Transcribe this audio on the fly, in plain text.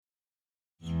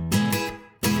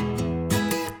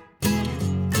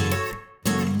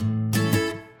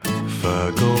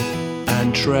Fergal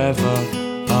and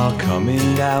Trevor are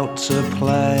coming out to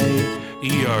play.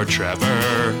 You're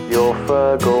Trevor. You're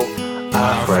Fergal.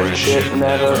 Our friendship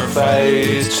never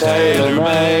fades.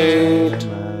 Tailor-made.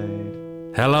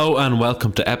 Hello and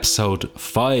welcome to episode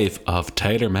 5 of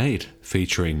Tailor-Made,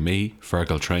 featuring me,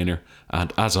 Fergal Trainer,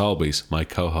 and as always, my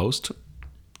co-host...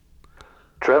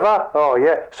 Trevor? Oh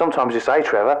yeah, sometimes you say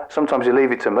Trevor, sometimes you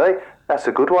leave it to me. That's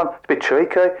a good one. It's a bit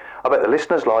cheeky. I bet the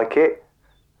listeners like it.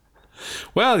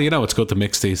 Well, you know, it's good to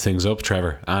mix these things up,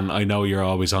 Trevor, and I know you're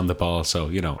always on the ball, so,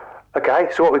 you know. Okay,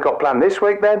 so what we got planned this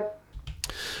week then?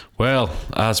 Well,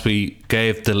 as we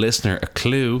gave the listener a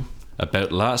clue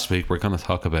about last week, we're going to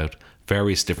talk about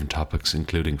various different topics,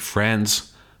 including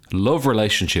friends, love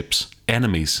relationships,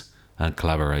 enemies, and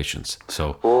collaborations.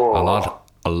 So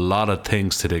a lot of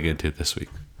things to dig into this week.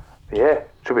 Yeah,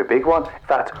 should be a big one. In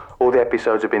fact, all the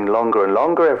episodes have been longer and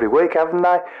longer every week, haven't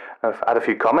they? I've had a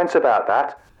few comments about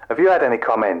that. Have you had any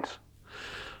comments?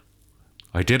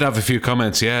 I did have a few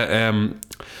comments, yeah.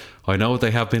 I know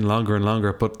they have been longer and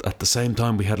longer, but at the same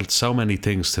time, we had so many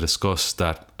things to discuss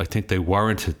that I think they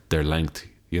warranted their length.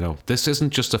 You know, this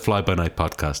isn't just a fly-by-night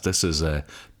podcast. This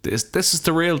is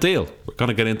the real deal. We're going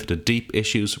to get into the deep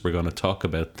issues. We're going to talk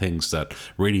about things that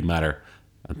really matter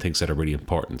and things that are really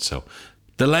important. So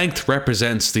the length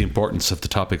represents the importance of the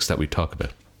topics that we talk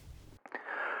about.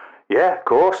 Yeah, of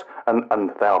course.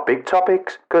 And they are big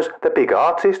topics because they're big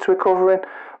artists we're covering.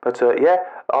 But yeah,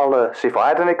 I'll see if I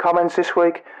had any comments this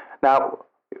week. Now,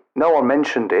 no one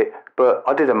mentioned it, but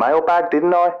I did a mailbag,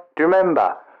 didn't I? Do you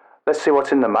remember? Let's see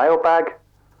what's in the mailbag.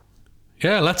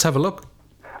 Yeah, let's have a look.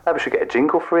 Maybe we should get a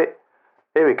jingle for it.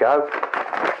 Here we go.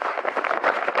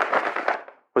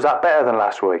 Was that better than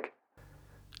last week?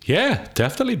 Yeah,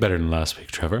 definitely better than last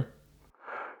week, Trevor.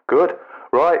 Good.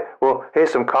 Right, well,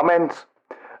 here's some comments.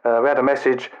 We had a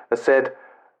message that said,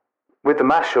 with the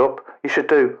mashup, you should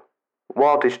do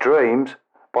Wildest Dreams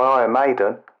by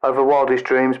Maiden over Wildest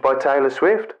Dreams by Taylor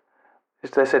Swift.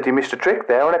 They said you missed a trick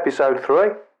there on episode 3.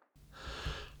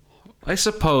 I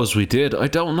suppose we did. I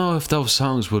don't know if those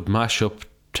songs would mash up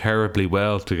terribly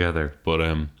well together,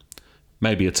 but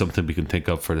maybe it's something we can think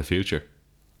of for the future.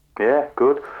 Yeah,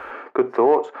 good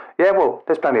thoughts. Yeah, well,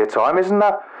 there's plenty of time, isn't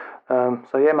there?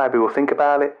 So yeah, maybe we'll think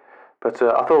about it. But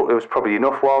I thought there was probably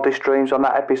enough Wildest Dreams on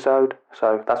that episode,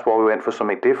 so that's why we went for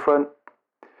something different.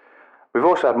 We've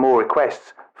also had more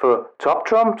requests for top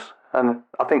trumps, and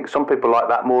I think some people like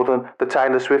that more than the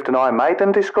Taylor Swift and Iron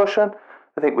Maiden discussion.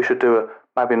 I think we should do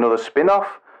maybe another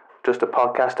spin-off, just a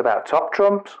podcast about top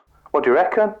trumps. What do you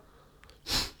reckon?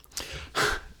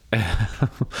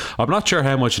 I'm not sure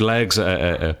how much legs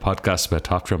a podcast about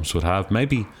top trumps would have.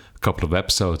 Maybe a couple of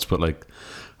episodes, but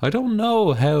I don't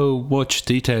know how much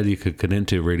detail you could get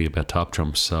into really about top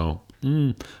trumps. So,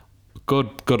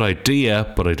 good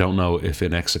idea, but I don't know if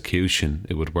in execution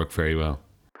it would work very well.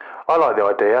 I like the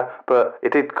idea, but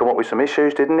it did come up with some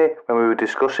issues, didn't it, when we were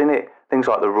discussing it? Things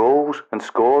like the rules and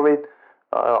scoring.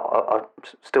 I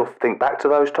still think back to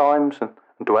those times and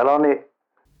dwell on it.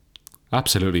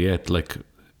 Absolutely, yeah.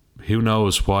 Who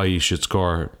knows why you should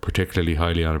score particularly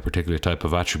highly on a particular type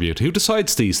of attribute? Who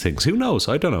decides these things? Who knows?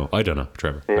 I don't know,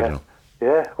 Trevor. Yeah. I don't know.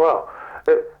 Yeah, well,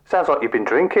 it sounds like you've been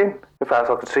drinking. In fact,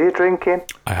 I could see you drinking.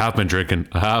 I have been drinking.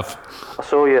 I have. I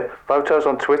saw your photos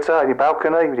on Twitter on your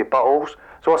balcony with your bottles.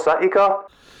 So what's that you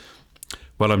got?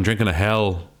 Well, I'm drinking a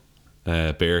Hell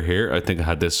beer here. I think I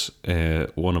had this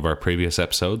one of our previous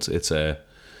episodes. It's a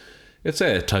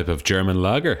type of German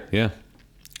lager. Yeah,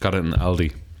 got it in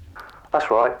Aldi.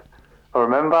 That's right. I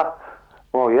remember.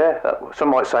 Well, yeah.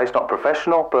 Some might say it's not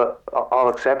professional, but I'll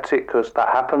accept it because that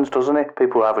happens, doesn't it?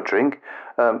 People have a drink.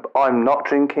 I'm not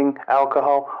drinking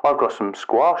alcohol. I've got some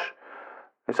squash.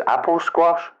 It's apple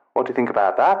squash. What do you think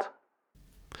about that?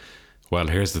 Well,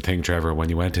 here's the thing, Trevor. When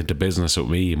you went into business with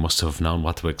me, you must have known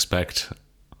what to expect.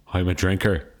 I'm a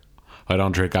drinker. I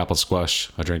don't drink apple squash.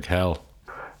 I drink Hell.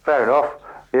 Fair enough.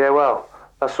 Yeah, well,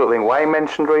 that's the sort of thing Wayne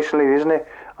mentioned recently, isn't it,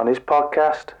 on his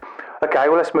podcast? Okay,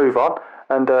 well, let's move on.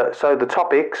 And so the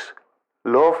topics,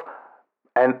 love,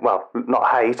 and, well, not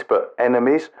hate, but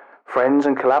enemies, friends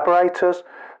and collaborators.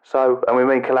 So, and we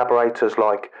mean collaborators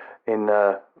like in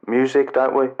music,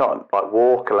 don't we? Not like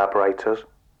war collaborators.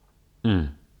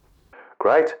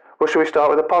 Great. Well, shall we start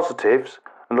with the positives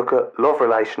and look at love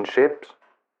relationships?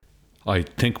 I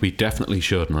think we definitely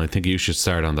should, and I think you should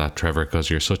start on that, Trevor,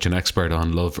 because you're such an expert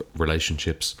on love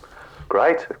relationships.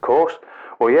 Great, of course.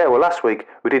 Well, yeah, last week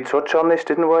we did touch on this,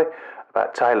 didn't we?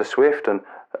 About Taylor Swift and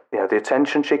the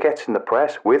attention she gets in the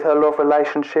press with her love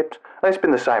relationships. And it's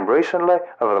been the same recently,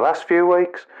 over the last few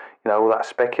weeks, all that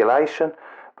speculation.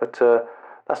 But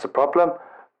that's the problem.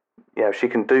 She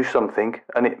can do something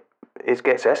and it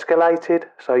gets escalated.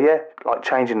 So yeah, like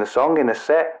changing the song in a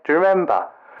set. Do you remember?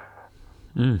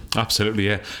 Absolutely,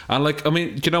 yeah. And like, I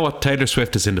mean, do you know what? Taylor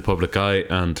Swift is in the public eye,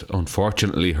 and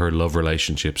unfortunately, her love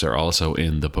relationships are also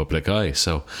in the public eye.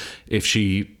 So if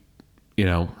she,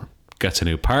 gets a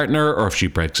new partner, or if she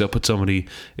breaks up with somebody,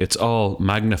 it's all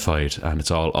magnified and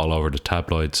it's all over the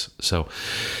tabloids. So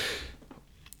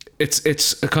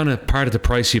it's a kind of part of the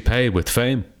price you pay with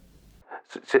fame.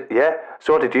 Yeah.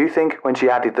 So what did you think when she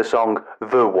added the song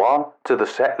 "The One" to the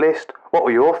set list? What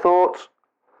were your thoughts?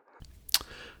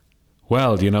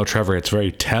 Well, Trevor, it's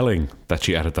very telling that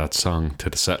she added that song to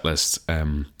the set list.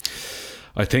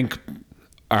 I think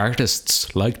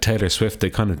artists like Taylor Swift, they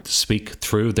kind of speak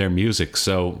through their music.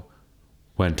 So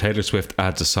when Taylor Swift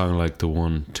adds a song like The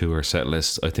One to her set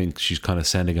list, I think she's kind of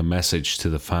sending a message to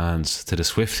the fans, to the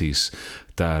Swifties,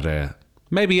 that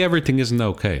maybe everything isn't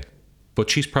okay, but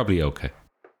she's probably okay.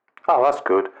 Oh, that's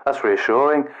good. That's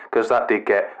reassuring, because that did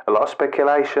get a lot of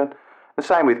speculation. The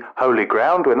same with Holy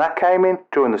Ground when that came in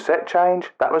during the set change.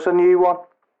 That was a new one.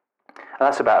 And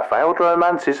that's about a failed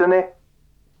romance, isn't it?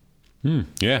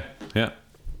 Yeah.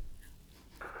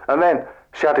 And then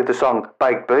she added the song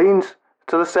Baked Beans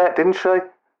to the set, didn't she?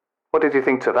 What did you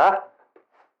think to that?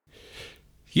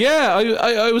 Yeah,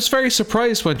 I was very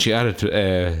surprised when she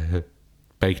added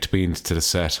Baked Beans to the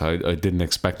set. I didn't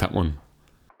expect that one.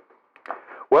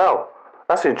 Well,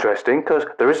 that's interesting, because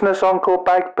there isn't a song called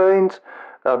Baked Beans.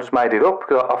 I just made it up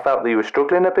because I felt that you were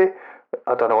struggling a bit.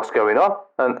 I don't know what's going on.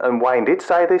 And Wayne did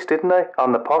say this, didn't he?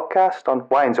 On the podcast, on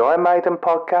Wayne's Maiden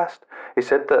podcast. He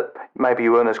said that maybe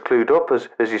you weren't as clued up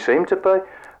as you seem to be.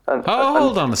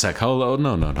 Hold on a sec. Hold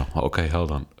on. No. Okay,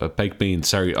 hold on. Baked beans.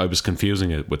 Sorry, I was confusing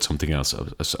it with something else.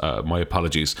 My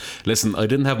apologies. Listen, I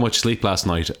didn't have much sleep last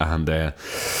night, and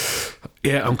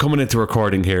I'm coming into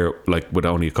recording here like with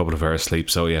only a couple of hours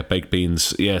sleep. So yeah, baked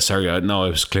beans. Yeah, sorry. I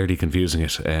was clearly confusing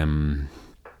it.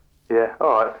 Yeah,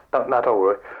 all right. No, don't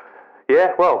worry.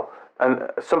 Yeah, well, and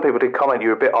some people did comment you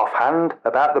were a bit offhand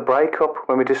about the breakup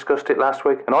when we discussed it last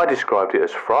week, and I described it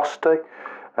as frosty.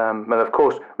 And of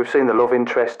course, we've seen the love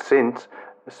interest since.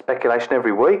 Speculation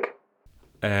every week.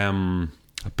 A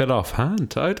bit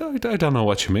offhand. I don't know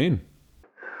what you mean.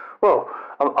 Well,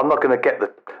 I'm not going to get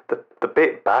the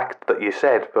bit back that you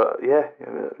said, but yeah,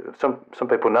 some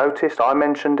people noticed. I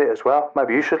mentioned it as well.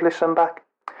 Maybe you should listen back.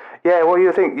 Yeah, well,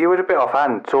 you think you were a bit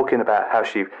offhand talking about how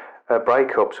she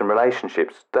breakups and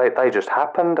relationships. They just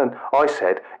happened, and I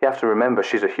said you have to remember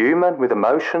she's a human with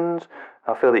emotions.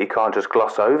 I feel that you can't just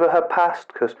gloss over her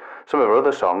past, because some of her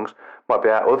other songs might be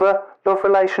about other love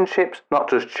relationships, not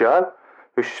just Joe,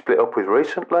 who she split up with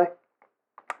recently.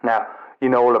 Now, you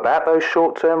know all about those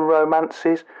short-term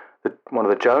romances. One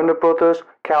of the Jonah brothers,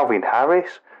 Calvin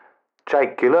Harris,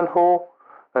 Jake Gyllenhaal,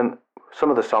 and some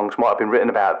of the songs might have been written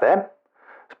about them.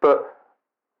 But,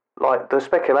 like the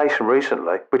speculation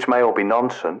recently, which may all be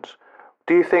nonsense,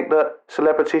 do you think that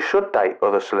celebrities should date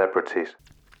other celebrities?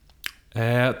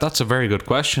 That's a very good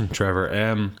question,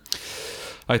 Trevor.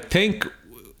 I think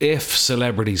if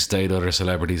celebrities date other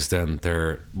celebrities, then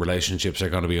their relationships are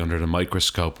going to be under the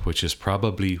microscope, which is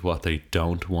probably what they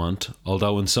don't want.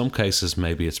 Although in some cases,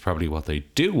 maybe it's probably what they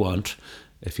do want.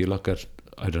 If you look at,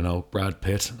 I don't know, Brad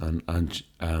Pitt and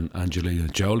Angelina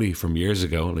Jolie from years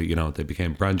ago, they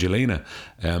became Brangelina.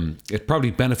 It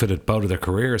probably benefited both of their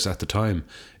careers at the time,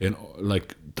 in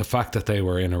like the fact that they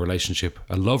were in a relationship,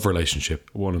 a love relationship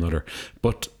with one another.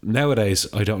 But nowadays,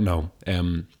 I don't know.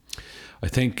 I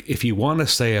think if you want to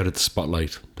stay out of the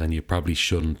spotlight, then you probably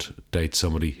shouldn't date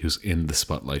somebody who's in the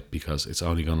spotlight, because it's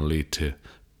only going to lead to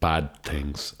bad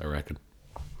things, I reckon.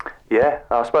 Yeah,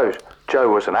 I suppose Joe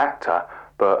was an actor,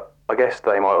 but I guess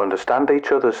they might understand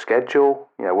each other's schedule,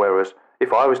 whereas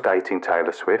if I was dating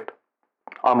Taylor Swift,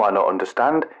 I might not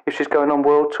understand if she's going on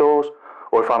world tours,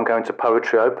 or if I'm going to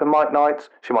poetry open mic nights,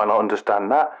 she might not understand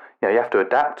that. You have to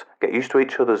adapt, get used to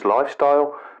each other's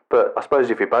lifestyle, but I suppose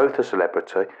if you're both a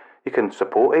celebrity, you can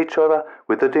support each other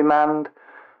with the demand,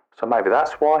 so maybe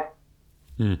that's why.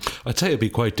 I'd say it'd be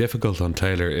quite difficult on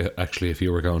Taylor, actually, if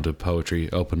you were going to poetry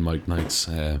open mic nights.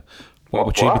 What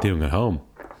would she be doing at home?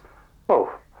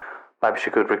 Well, maybe she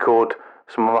could record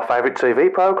some of my favourite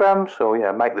TV programmes,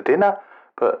 or make the dinner.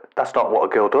 But that's not what a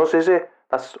girl does, is it?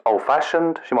 That's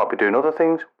old-fashioned. She might be doing other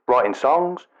things, writing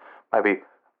songs, maybe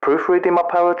proofreading my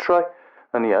poetry,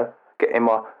 and getting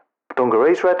my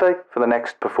dungarees ready for the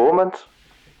next performance.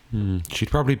 She'd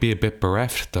probably be a bit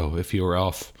bereft, though, if you were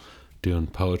off doing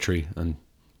poetry and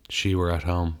she were at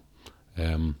home.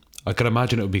 I could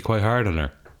imagine it would be quite hard on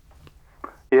her.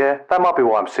 Yeah, that might be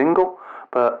why I'm single,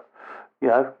 but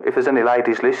if there's any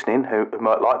ladies listening who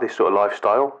might like this sort of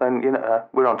lifestyle, then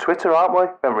we're on Twitter, aren't we?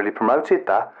 We haven't really promoted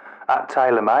that. at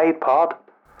TaylorMadePod.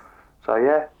 So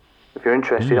yeah, if you're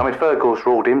interested. I mean, Fergal's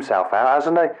ruled himself out,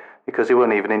 hasn't he? Because he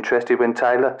wasn't even interested when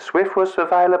Taylor Swift was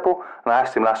available. And I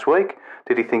asked him last week,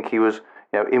 did he think he was,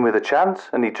 in with a chance?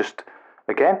 And he just,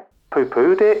 again,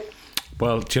 poo-pooed it.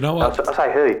 Well, do you know what? I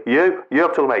say he, you. I'm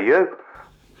talking about you.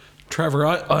 Trevor,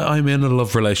 I'm in a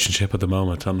love relationship at the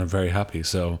moment and I'm very happy.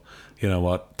 So, you know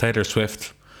what? Taylor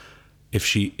Swift, if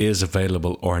she is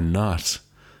available or not,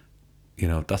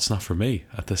 that's not for me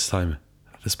at this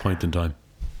point in time.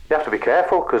 You have to be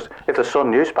careful, because if the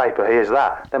Sun newspaper hears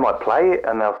that, they might play it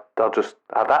and they'll just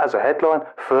have that as a headline.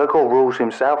 Fergal rules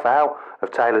himself out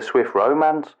of Taylor Swift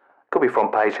romance. Could be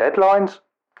front page headlines.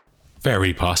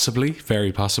 Very possibly,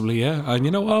 yeah. And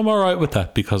I'm all right with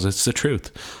that because it's the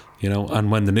truth, And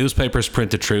when the newspapers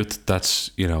print the truth, that's,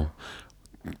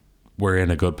 we're in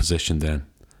a good position then.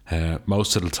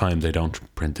 Most of the time they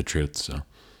don't print the truth, so.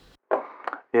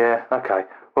 Yeah, okay.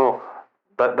 Well,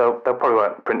 but they'll probably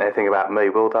won't print anything about me,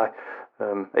 will they?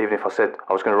 Even if I said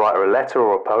I was going to write her a letter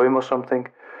or a poem or something.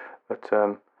 But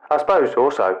I suppose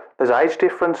also there's age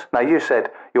difference. Now, you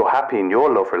said you're happy in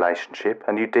your love relationship,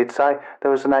 and you did say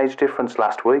there was an age difference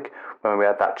last week when we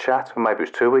had that chat, or maybe it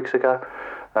was 2 weeks ago.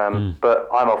 But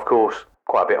I'm, of course,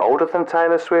 quite a bit older than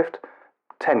Taylor Swift.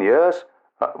 10 years.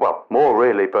 Well, more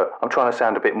really, but I'm trying to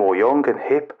sound a bit more young and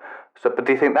hip. But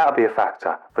do you think that'll be a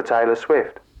factor for Taylor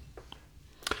Swift?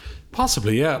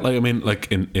 Possibly, yeah.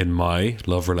 In my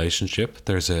love relationship,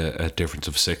 there's a difference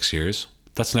of 6 years.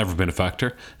 That's never been a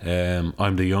factor.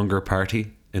 I'm the younger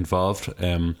party involved.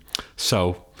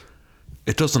 So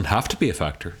it doesn't have to be a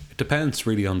factor. It depends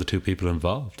really on the two people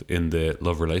involved in the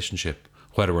love relationship,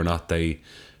 whether or not they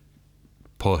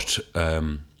put,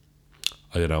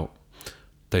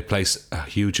 they place a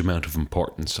huge amount of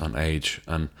importance on age.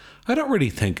 And I don't really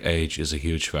think age is a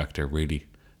huge factor, really,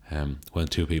 when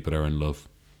two people are in love.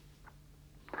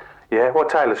 Yeah, well,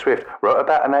 Taylor Swift wrote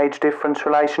about an age difference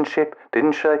relationship,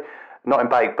 didn't she? Not in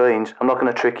Baked Beans. I'm not going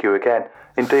to trick you again.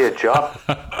 In Dear Job.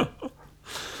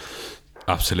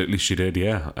 Absolutely, she did,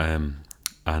 yeah.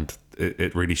 And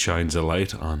it really shines a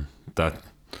light on that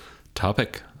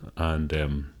topic.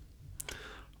 And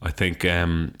I think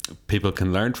people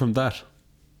can learn from that.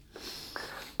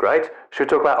 Great. Should we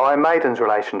talk about Iron Maiden's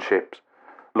relationships?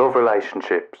 Love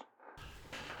relationships?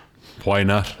 Why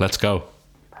not? Let's go.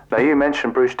 Now, you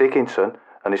mentioned Bruce Dickinson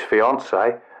and his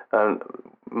fiancée, and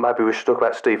maybe we should talk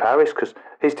about Steve Harris, because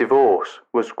his divorce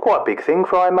was quite a big thing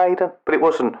for Iron Maiden, but it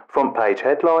wasn't front page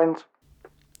headlines.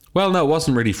 Well, no, it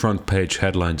wasn't really front page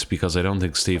headlines, because I don't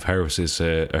think Steve Harris is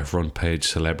a front page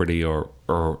celebrity or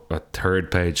a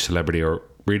third page celebrity or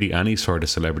really any sort of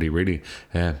celebrity, really.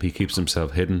 He keeps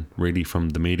himself hidden, really, from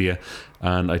the media,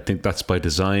 and I think that's by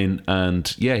design.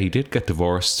 And yeah, he did get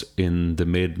divorced in the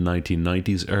mid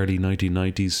 1990s, early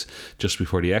 1990s, just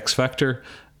before the X Factor,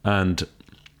 and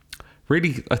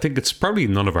really, I think it's probably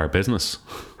none of our business.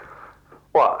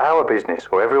 What, our business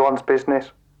or everyone's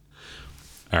business?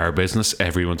 Our business,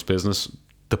 everyone's business,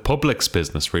 the public's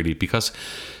business, really, because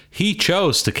he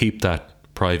chose to keep that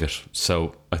private.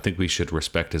 So I think we should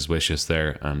respect his wishes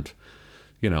there and,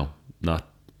 not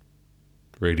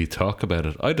really talk about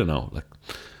it. I don't know.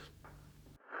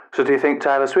 So do you think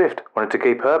Taylor Swift wanted to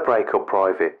keep her breakup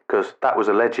private? Because that was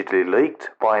allegedly leaked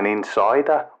by an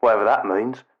insider, whatever that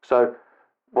means. So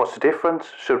what's the difference?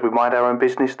 Should we mind our own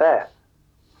business there?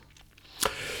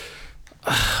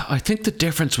 I think the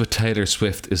difference with Taylor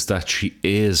Swift is that she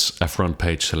is a front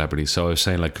page celebrity. So I was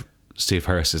saying, Steve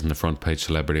Harris isn't a front page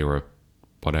celebrity or a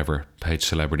whatever page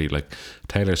celebrity.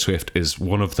 Taylor Swift is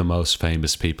one of the most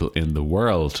famous people in the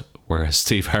world, whereas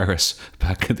Steve Harris,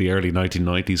 back in the early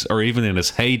 1990s, or even in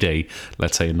his heyday,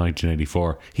 let's say in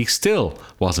 1984, he still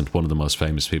wasn't one of the most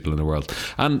famous people in the world.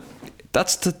 And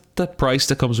that's the price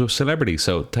that comes with celebrity.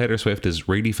 So Taylor Swift is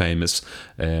really famous,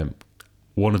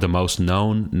 one of the most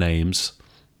known names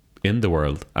in the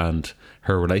world, and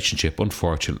her relationship,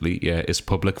 unfortunately, is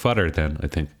public fodder then, I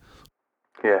think.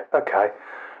 Yeah, okay.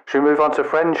 Should we move on to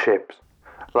friendships?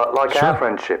 Like Sure. Our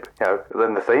friendship,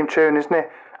 then the theme tune, isn't it?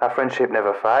 Our friendship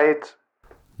never fades.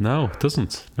 No, it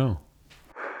doesn't, no.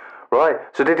 Right,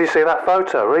 so did you see that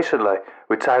photo recently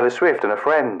with Taylor Swift and her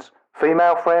friends?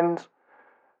 Female friends?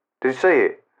 Did you see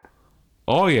it?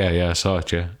 Oh, yeah, I saw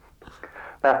it, yeah.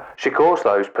 Now, she calls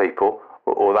those people,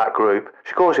 or that group,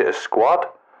 she calls it a squad.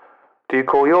 Do you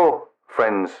call your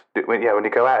friends, when you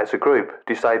go out as a group,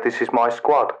 do you say, this is my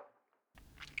squad?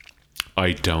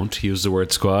 I don't use the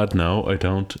word squad, no, I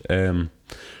don't.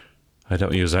 I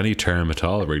don't use any term at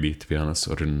all, really, to be honest,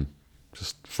 other than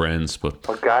just friends. But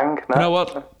or gang? No? You know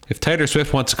what? If Taylor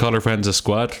Swift wants to call her friends a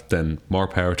squad, then more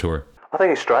power to her. I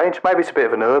think it's strange. Maybe it's a bit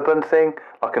of an urban thing,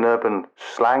 like an urban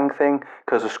slang thing,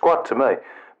 because a squad to me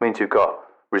means you've got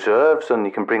reserves and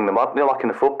you can bring them on, like in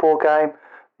a football game.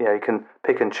 You can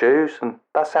pick and choose, and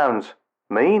that sounds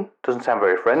mean. Doesn't sound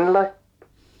very friendly.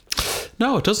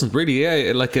 No, it doesn't really. Yeah,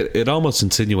 it almost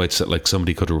insinuates that like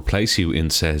somebody could replace you in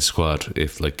said squad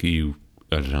if like you,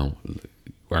 I don't know,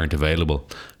 aren't available.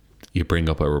 You bring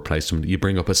up a replacement. You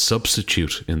bring up a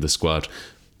substitute in the squad.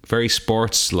 Very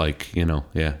sports-like,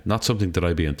 yeah, not something that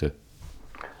I'd be into. Do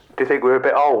you think we're a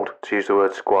bit old to use the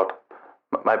word squad?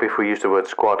 Maybe if we use the word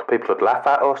squad, people would laugh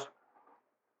at us.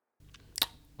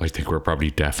 I think we're probably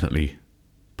definitely.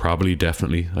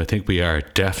 I think we are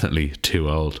definitely too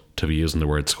old to be using the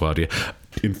word squad. Yeah.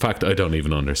 In fact, I don't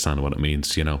even understand what it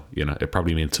means. It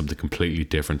probably means something completely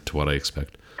different to what I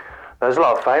expect. There's a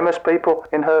lot of famous people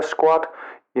in her squad.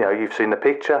 You've seen the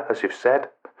picture, as you've said.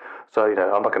 So,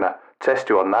 I'm not going to test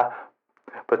you on that.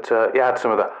 But you had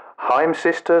some of the Haim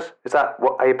sisters. Is that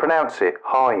how you pronounce it?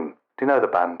 Haim. Do you know the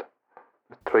band?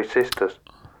 The Three Sisters.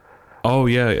 Oh,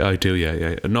 yeah, I do,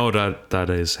 yeah. No, that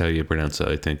is how you pronounce it,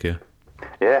 I think, yeah.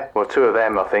 Yeah, well, two of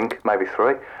them, I think, maybe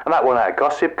three. And that one out of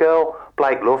Gossip Girl,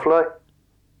 Blake Lively.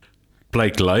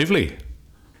 Blake Lively?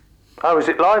 Oh, is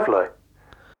it Lively?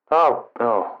 Oh,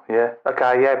 yeah.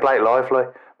 Okay, yeah, Blake Lively.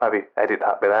 Maybe edit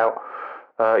that bit out.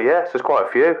 Yes, there's quite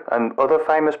a few. And other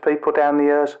famous people down the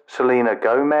years. Selena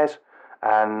Gomez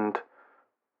and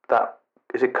that,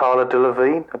 is it Carla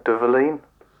Delevingne?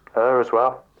 Her as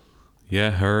well.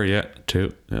 Yeah, her, yeah,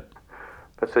 too, yeah.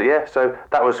 But so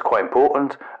that was quite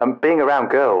important. And being around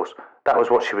girls, that was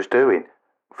what she was doing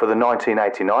for the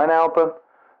 1989 album.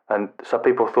 And so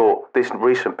people thought this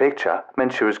recent picture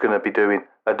meant she was going to be doing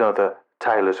another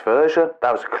Taylor's version.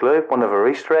 That was a clue, one of her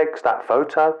Easter eggs, that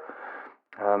photo.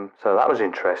 So that was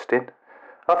interesting.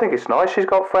 I think it's nice she's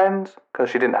got friends, because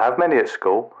she didn't have many at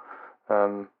school.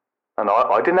 And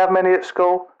I didn't have many at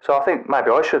school. So I think maybe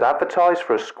I should advertise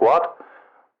for a squad.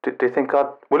 Do you think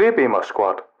will you be in my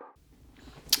squad?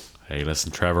 Hey,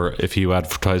 listen, Trevor, if you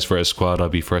advertise for a squad, I'll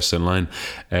be first in line.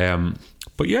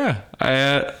 But yeah,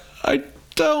 I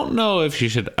don't know if you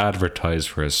should advertise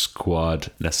for a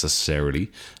squad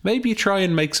necessarily. Maybe try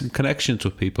and make some connections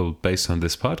with people based on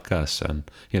this podcast and,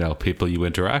 people you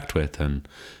interact with and,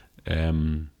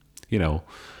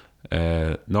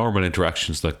 normal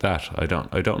interactions like that. I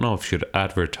don't know if you should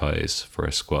advertise for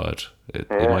a squad. It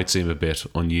might seem a bit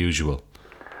unusual.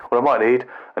 Well, I might need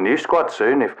a new squad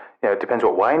soon if, it depends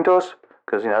what Wayne does.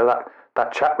 Because,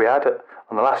 that chat we had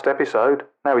on the last episode,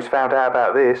 now he's found out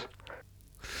about this.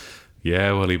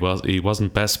 Yeah, well, he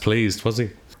wasn't best pleased, was he?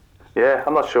 Yeah,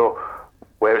 I'm not sure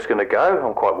where it's going to go.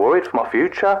 I'm quite worried for my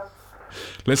future.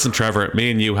 Listen, Trevor,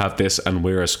 me and you have this and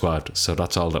we're a squad, so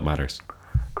that's all that matters.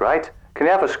 Great. Can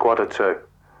you have a squad or two?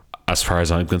 As far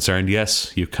as I'm concerned,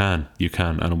 yes, you can,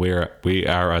 and we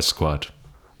are a squad.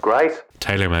 Great.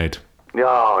 Tailor-made.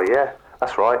 Oh, yeah,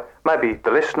 that's right. Maybe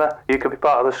the listener, you could be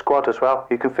part of the squad as well.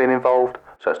 You can feel involved,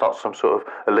 so it's not some sort of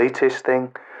elitist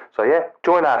thing. So yeah,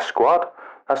 join our squad.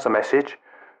 That's the message.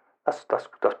 That's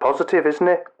positive, isn't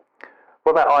it?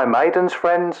 What about Iron Maiden's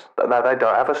friends? No, they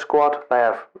don't have a squad. They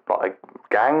have like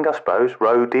a gang, I suppose,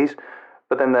 roadies.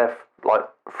 But then they're like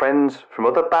friends from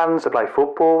other bands they play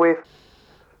football with.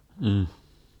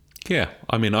 Yeah,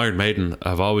 I mean, Iron Maiden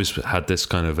have always had this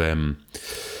kind of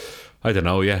I don't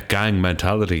know, gang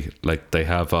mentality. Like they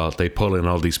have, they pull in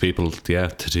all these people,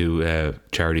 to do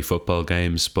charity football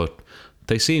games, but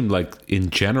they seem like,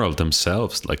 in general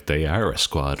themselves, like they are a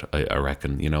squad. I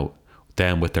reckon,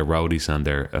 them with their roadies and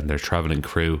their travelling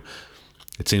crew.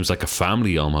 It seems like a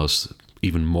family almost,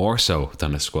 even more so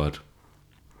than a squad.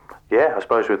 Yeah, I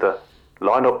suppose with the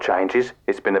lineup changes,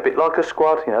 it's been a bit like a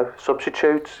squad.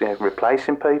 Substitutes,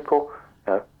 replacing people.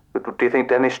 Do you think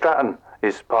Dennis Stratton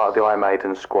is part of the Iron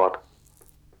Maiden squad?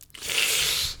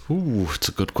 Ooh, it's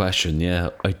a good question. Yeah,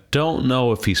 I don't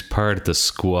know if he's part of the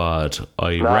squad.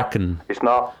 I reckon he's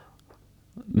not.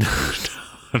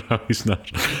 No, he's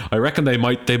not. I reckon they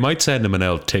might send him an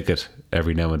old ticket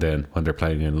every now and then when they're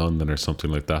playing in London or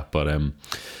something like that. But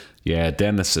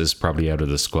Dennis is probably out of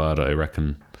the squad, I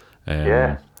reckon.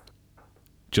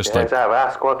 Just like he's out of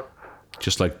our squad.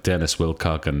 Just like Dennis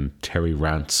Wilcock and Terry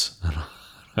Rance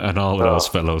and all of those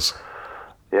fellows.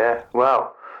 Yeah,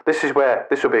 well, this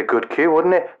would be a good cue,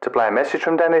 wouldn't it, to play a message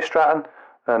from Dennis Stratton?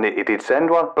 And he did send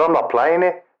one, but I'm not playing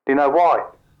it. Do you know why?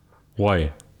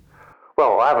 Why?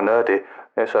 Well, I haven't heard it,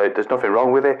 so there's nothing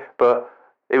wrong with it. But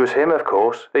it was him, of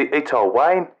course. He told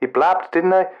Wayne. He blabbed,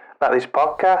 didn't he, about this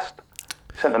podcast?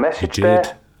 Sent a message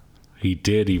there. He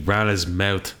did. He ran his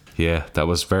mouth. Yeah, that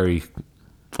was very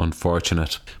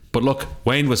unfortunate. But look,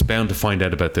 Wayne was bound to find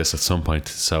out about this at some point.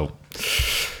 So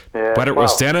Yeah, Whether it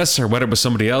was Dennis or whether it was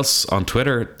somebody else on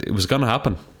Twitter, it was going to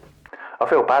happen. I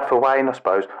feel bad for Wayne, I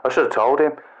suppose. I should have told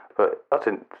him, but I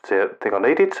didn't think I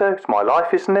needed to. It's my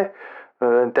life, isn't it?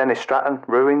 Dennis Stratton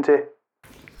ruined it.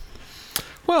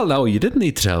 Well, no, you didn't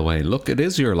need to tell Wayne. Look, it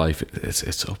is your life.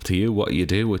 It's up to you what you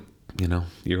do with, you know,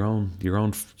 your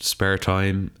own spare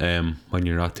time when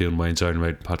you're not doing Wayne's Iron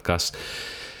Maiden podcast.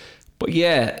 But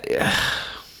yeah,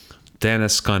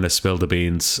 Dennis kind of spilled the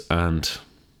beans, and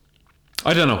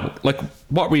I don't know. Like,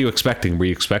 what were you expecting? Were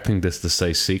you expecting this to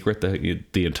stay secret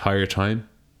the entire time?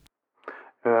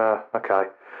 Okay.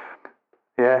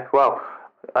 Yeah. Well,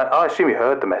 I assume you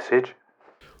heard the message.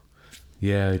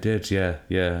 Yeah, I did. Yeah,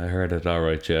 I heard it. All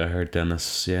right. Yeah, I heard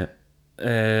Dennis. Yeah,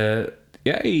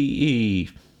 yeah. He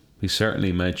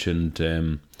certainly mentioned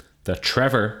that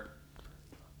Trevor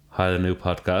had a new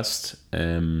podcast.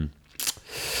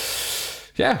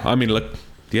 Yeah, I mean, look.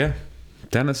 Yeah,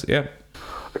 Dennis. Yeah.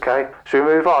 Okay. Should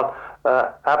we move on?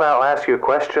 How about I ask you a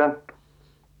question?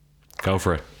 Go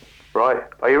for it. Right.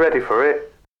 Are you ready for it?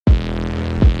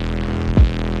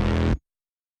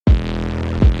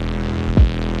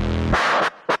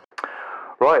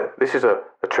 Right, this is a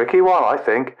tricky one, I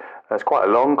think. It's quite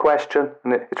a long question,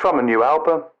 and it's from a new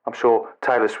album. I'm sure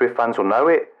Taylor Swift fans will know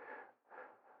it.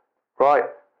 Right,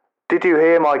 did you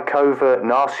hear my covert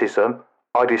narcissism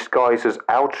I disguise as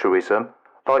altruism,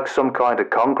 like some kind of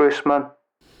congressman?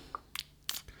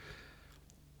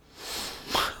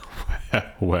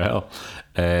 Well,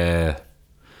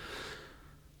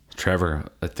 Trevor,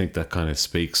 I think that kind of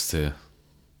speaks to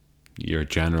your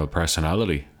general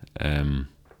personality.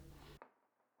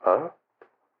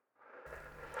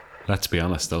 Let's be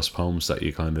honest, those poems that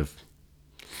you kind of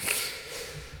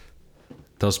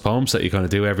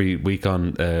do every week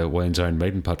on Wayne's Iron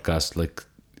Maiden podcast, like,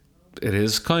 it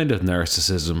is kind of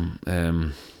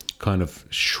narcissism, kind of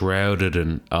shrouded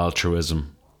in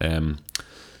altruism.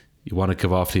 You want to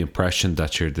give off the impression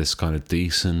that you're this kind of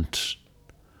decent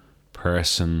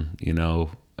person, you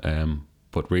know,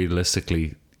 but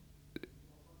realistically,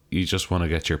 you just want to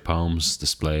get your poems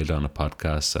displayed on a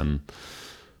podcast, and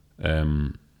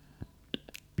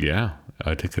yeah,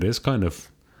 I think it is kind of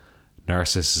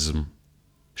narcissism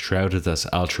shrouded as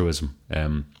altruism.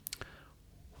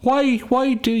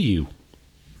 Why do you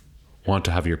want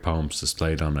to have your poems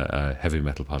displayed on a heavy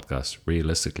metal podcast,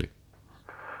 realistically?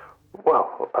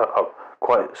 Well, I'm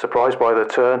quite surprised by the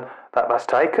turn that's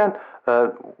taken.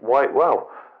 Why? Well,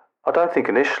 I don't think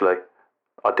initially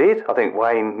I did. I think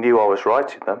Wayne knew I was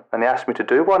writing them, and he asked me to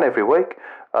do one every week.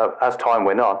 As time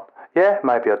went on, yeah,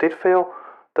 maybe I did feel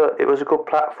that it was a good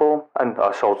platform, and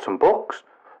I sold some books.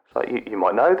 So you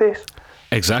might know this.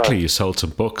 Exactly, you sold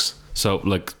some books. So,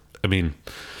 like, I mean,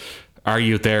 are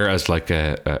you there as like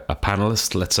a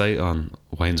panelist, let's say, on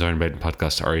Wayne's Iron Maiden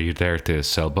podcast, or are you there to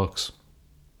sell books?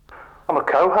 I'm a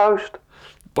co-host.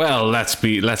 Well, let's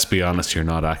be honest, you're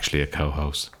not actually a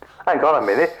co-host. Hang on a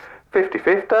minute,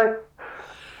 50-50?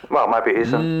 Well, maybe it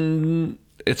isn't.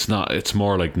 It's not. It's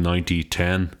more like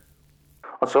 90-10.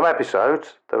 On some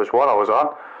episodes, there was one I was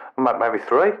on, maybe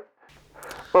three.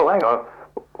 Well, hang on.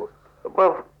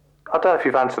 Well, I don't know if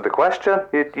you've answered the question.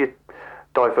 You're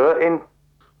diverting.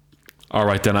 All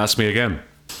right, then ask me again.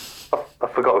 I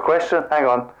forgot the question. Hang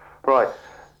on. Right.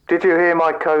 Did you hear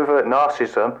my covert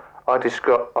narcissism I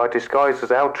disguise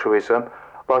as altruism,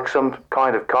 like some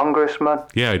kind of congressman?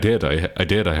 Yeah, I did. I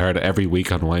did. I heard it every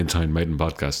week on Wayne's Iron Maiden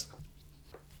podcast.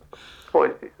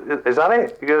 What, is that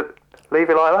it? You gonna leave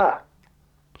it like that?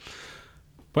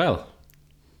 Well,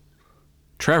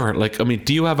 Trevor, like, I mean,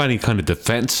 do you have any kind of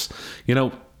defense? You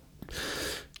know,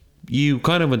 you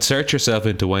kind of insert yourself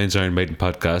into Wayne's Iron Maiden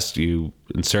podcast. You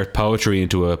insert poetry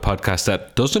into a podcast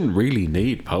that doesn't really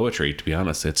need poetry, to be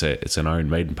honest. It's an Iron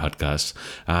Maiden podcast,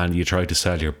 and you try to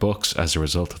sell your books as a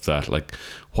result of that. Like,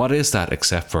 what is that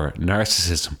except for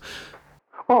narcissism?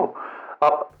 Well,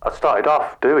 I started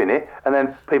off doing it, and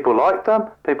then people liked them,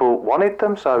 people wanted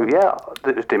them, so yeah,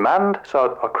 there was demand,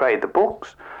 so I created the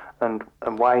books, and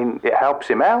Wayne, it helps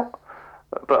him out,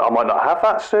 but I might not have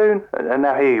that soon, and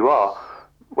now here you are,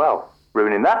 well,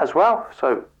 ruining that as well,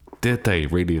 so... Did they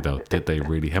really, though? Did they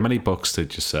really? How many books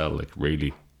did you sell, like,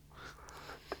 really?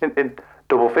 In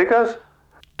double figures.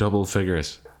 Double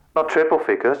figures? Not triple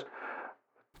figures.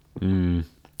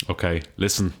 Okay,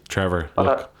 listen, Trevor,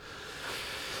 look...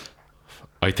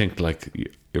 I think, like,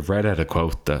 you've read out a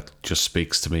quote that just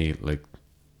speaks to me, like,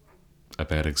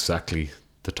 about exactly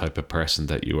the type of person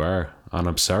that you are. And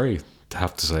I'm sorry to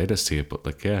have to say this to you, but,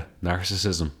 like, yeah,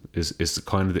 narcissism is the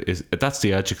kind of that's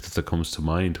the adjective that comes to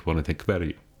mind when I think about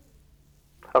it.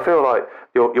 I feel like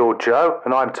you're Joe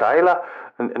and I'm Taylor,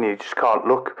 and you just can't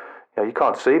look You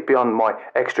can't see beyond my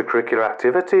extracurricular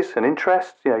activities and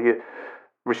interests. You're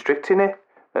restricting it.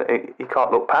 You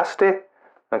can't look past it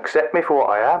and accept me for what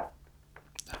I am.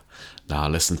 Nah,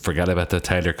 listen, forget about the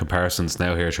Taylor comparisons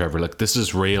now here, Trevor. Look, this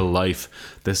is real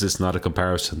life. This is not a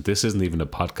comparison. This isn't even a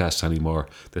podcast anymore.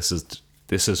 This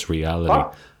is reality.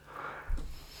 What?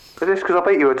 Is this because I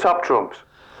beat you at Top Trumps?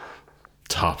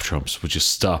 Top Trumps, would you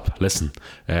stop? Listen,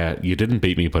 you didn't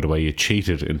beat me, by the way. You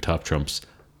cheated in Top Trumps.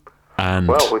 And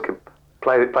well, we could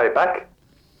play it back.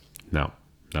 No.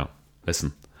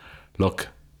 Listen, look,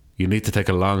 you need to take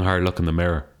a long, hard look in the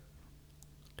mirror.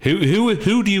 Who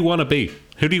do you want to be?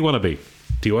 Who do you want to be?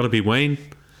 Do you want to be Wayne?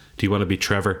 Do you want to be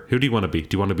Trevor? Who do you want to be?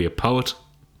 Do you want to be a poet?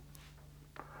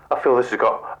 I feel this has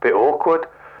got a bit awkward,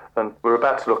 and we're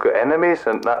about to look at enemies,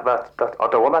 and that I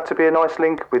don't want that to be a nice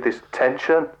link with this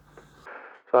tension.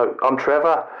 So I'm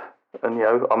Trevor, and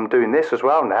I'm doing this as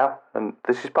well now, and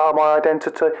this is part of my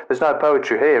identity. There's no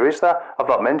poetry here, is there? I've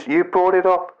not mentioned. You brought it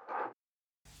up.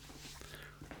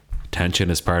 Tension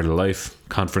is part of life.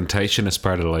 Confrontation is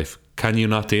part of life. Can you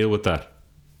not deal with that?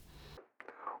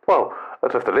 Well,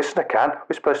 if the listener can.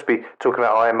 We're supposed to be talking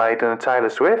about Iron Maiden and Taylor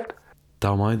Swift.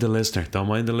 Don't mind the listener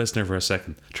for a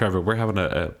second. Trevor, we're having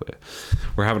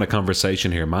a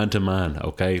conversation here, man to man,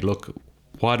 okay? Look,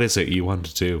 what is it you want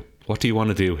to do? What do you want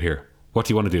to do here? What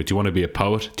do you want to do? Do you want to be a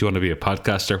poet? Do you want to be a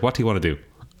podcaster? What do you want to do?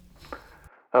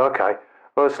 Okay.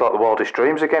 Well, it's like the wildest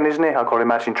dreams again, isn't it? I can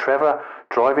imagine Trevor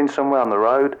driving somewhere on the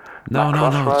road. No.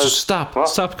 Just stop. What?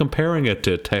 Stop comparing it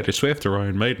to Taylor Swift or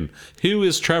Iron Maiden. Who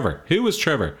is Trevor?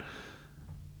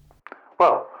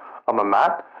 Well, I'm a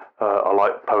man. I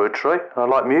like poetry. I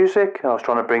like music. I was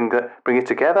trying to bring it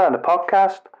together in a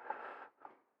podcast.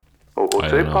 Or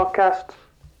two podcasts.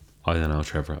 I don't know,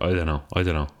 Trevor. I don't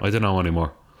know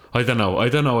anymore. I don't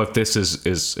know if this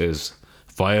is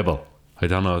viable. I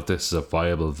don't know if this is a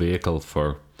viable vehicle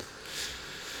for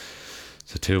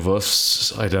the two of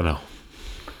us. I don't know.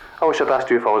 I wish I'd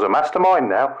asked you if I was a mastermind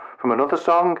now from another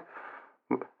song.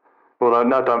 Well,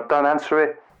 no, don't answer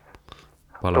it.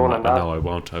 Well, no, I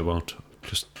won't.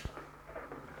 Just.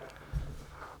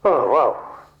 Oh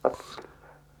well,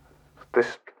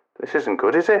 this isn't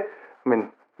good, is it? I mean,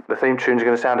 the theme tunes are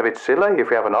going to sound a bit silly if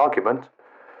we have an argument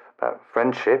about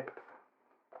friendship.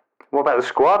 What about the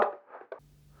squad?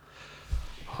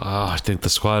 Oh, I think the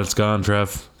squad's gone,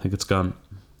 Trev. I think it's gone.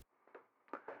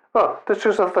 Well, that's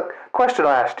just the question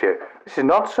I asked you. This is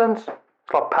nonsense.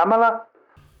 It's like Pamela.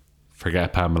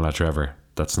 Forget Pamela, Trevor.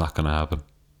 That's not going to happen.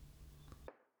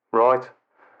 Right.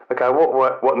 Okay,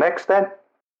 what next then?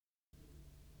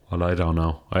 Well, I don't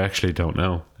know. I actually don't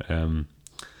know.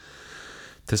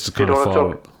 This is going to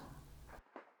fall...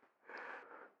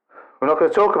 We're not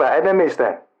going to talk about enemies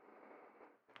then?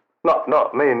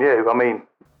 Not me and you. I mean,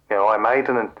 Iron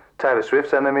Maiden and Taylor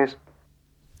Swift's enemies.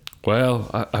 Well,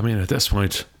 I mean, at this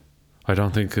point, I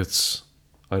don't think there's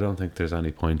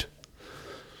any point.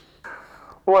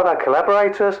 What about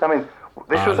collaborators? I mean,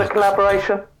 this was a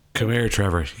collaboration. Come here,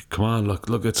 Trevor. Come on,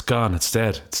 look, it's gone. It's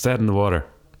dead. It's dead in the water.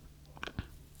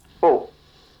 Well,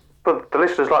 but the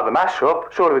listeners like the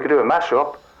mashup. Surely we could do a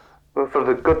mashup for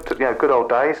the good old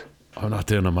days. I'm not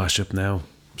doing a mashup now.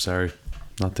 Sorry,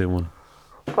 not doing one.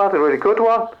 Well, that's a really good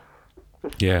one.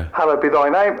 Yeah. Hallowed be thy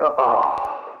name.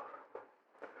 Oh.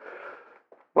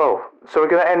 Well, so we're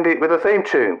going to end it with a theme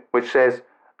tune which says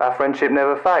our friendship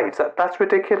never fades. That's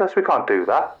ridiculous. We can't do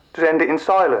that. Just end it in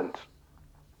silence.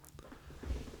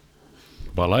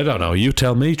 Well, I don't know. You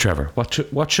tell me, Trevor. What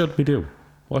should we do?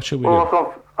 What should we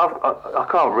do? I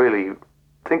can't really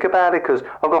think about it because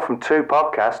I've gone from 2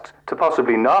 podcasts to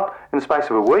possibly none in the space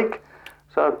of a week.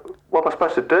 So what am I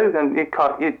supposed to do? Then you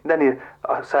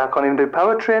say I can't even do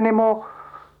poetry anymore.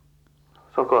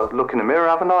 So I've got to look in the mirror,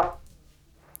 haven't I?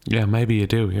 Yeah, maybe you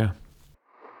do. Yeah.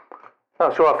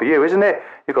 That's all right for you, isn't it?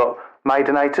 You've got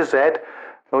Maiden A to Z,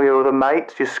 all your other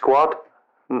mates, your squad.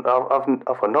 I've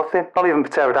got nothing. Not even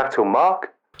Pterodactyl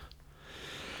Mark.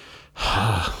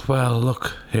 Well,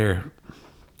 look here.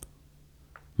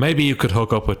 Maybe you could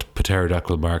hook up with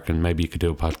Pterodactyl Mark and maybe you could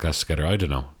do a podcast together. I don't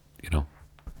know.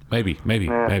 Maybe.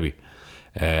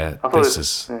 This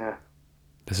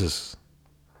is.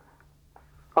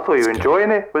 I thought you were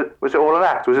enjoying it. Was it all an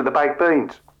act? Was it the baked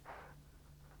beans?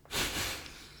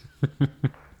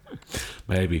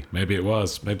 Maybe it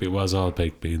was. Maybe it was all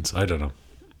baked beans. I don't know.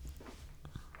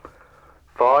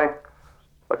 Fine.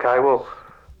 Okay, well,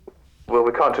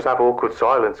 we can't just have awkward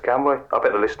silence, can we? I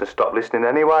bet the listeners stopped listening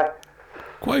anyway.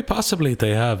 Quite possibly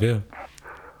they have, yeah.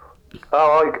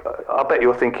 Oh, I bet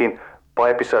you're thinking by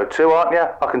episode 2, aren't you?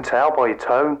 I can tell by your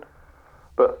tone.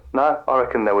 But no, I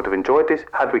reckon they would have enjoyed this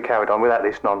had we carried on without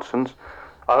this nonsense.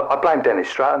 I blame Dennis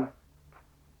Stratton.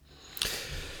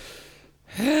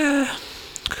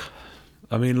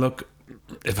 I mean, look,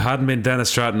 if it hadn't been Dennis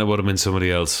Stratton, it would have been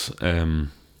somebody else. Do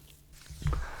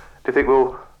you think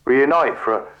we'll reunite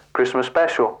for a Christmas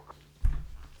special?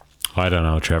 I don't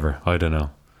know, Trevor. I don't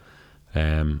know.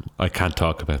 I can't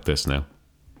talk about this now.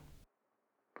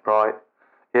 Right.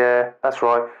 Yeah, that's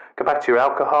right. Go back to your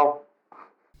alcohol.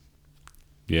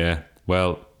 Yeah,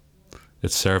 well,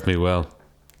 it served me well.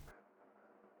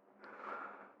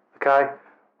 Okay.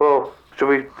 Well, should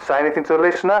we say anything to the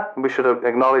listener? We should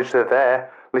acknowledge they're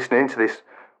there, listening to this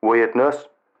weirdness.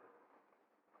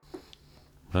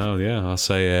 Oh, yeah, I'll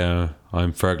say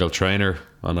I'm Fergal Trainer,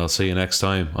 and I'll see you next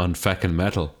time on Feckin'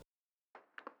 Metal.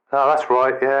 Oh, that's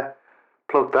right, yeah.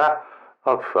 Plug that.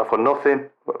 I've got nothing.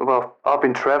 Well, I've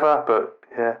been Trevor, but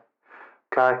yeah.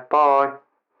 Okay, bye.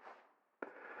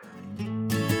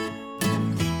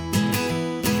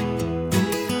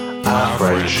 Our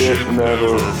friendship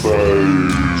never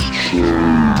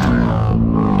fades.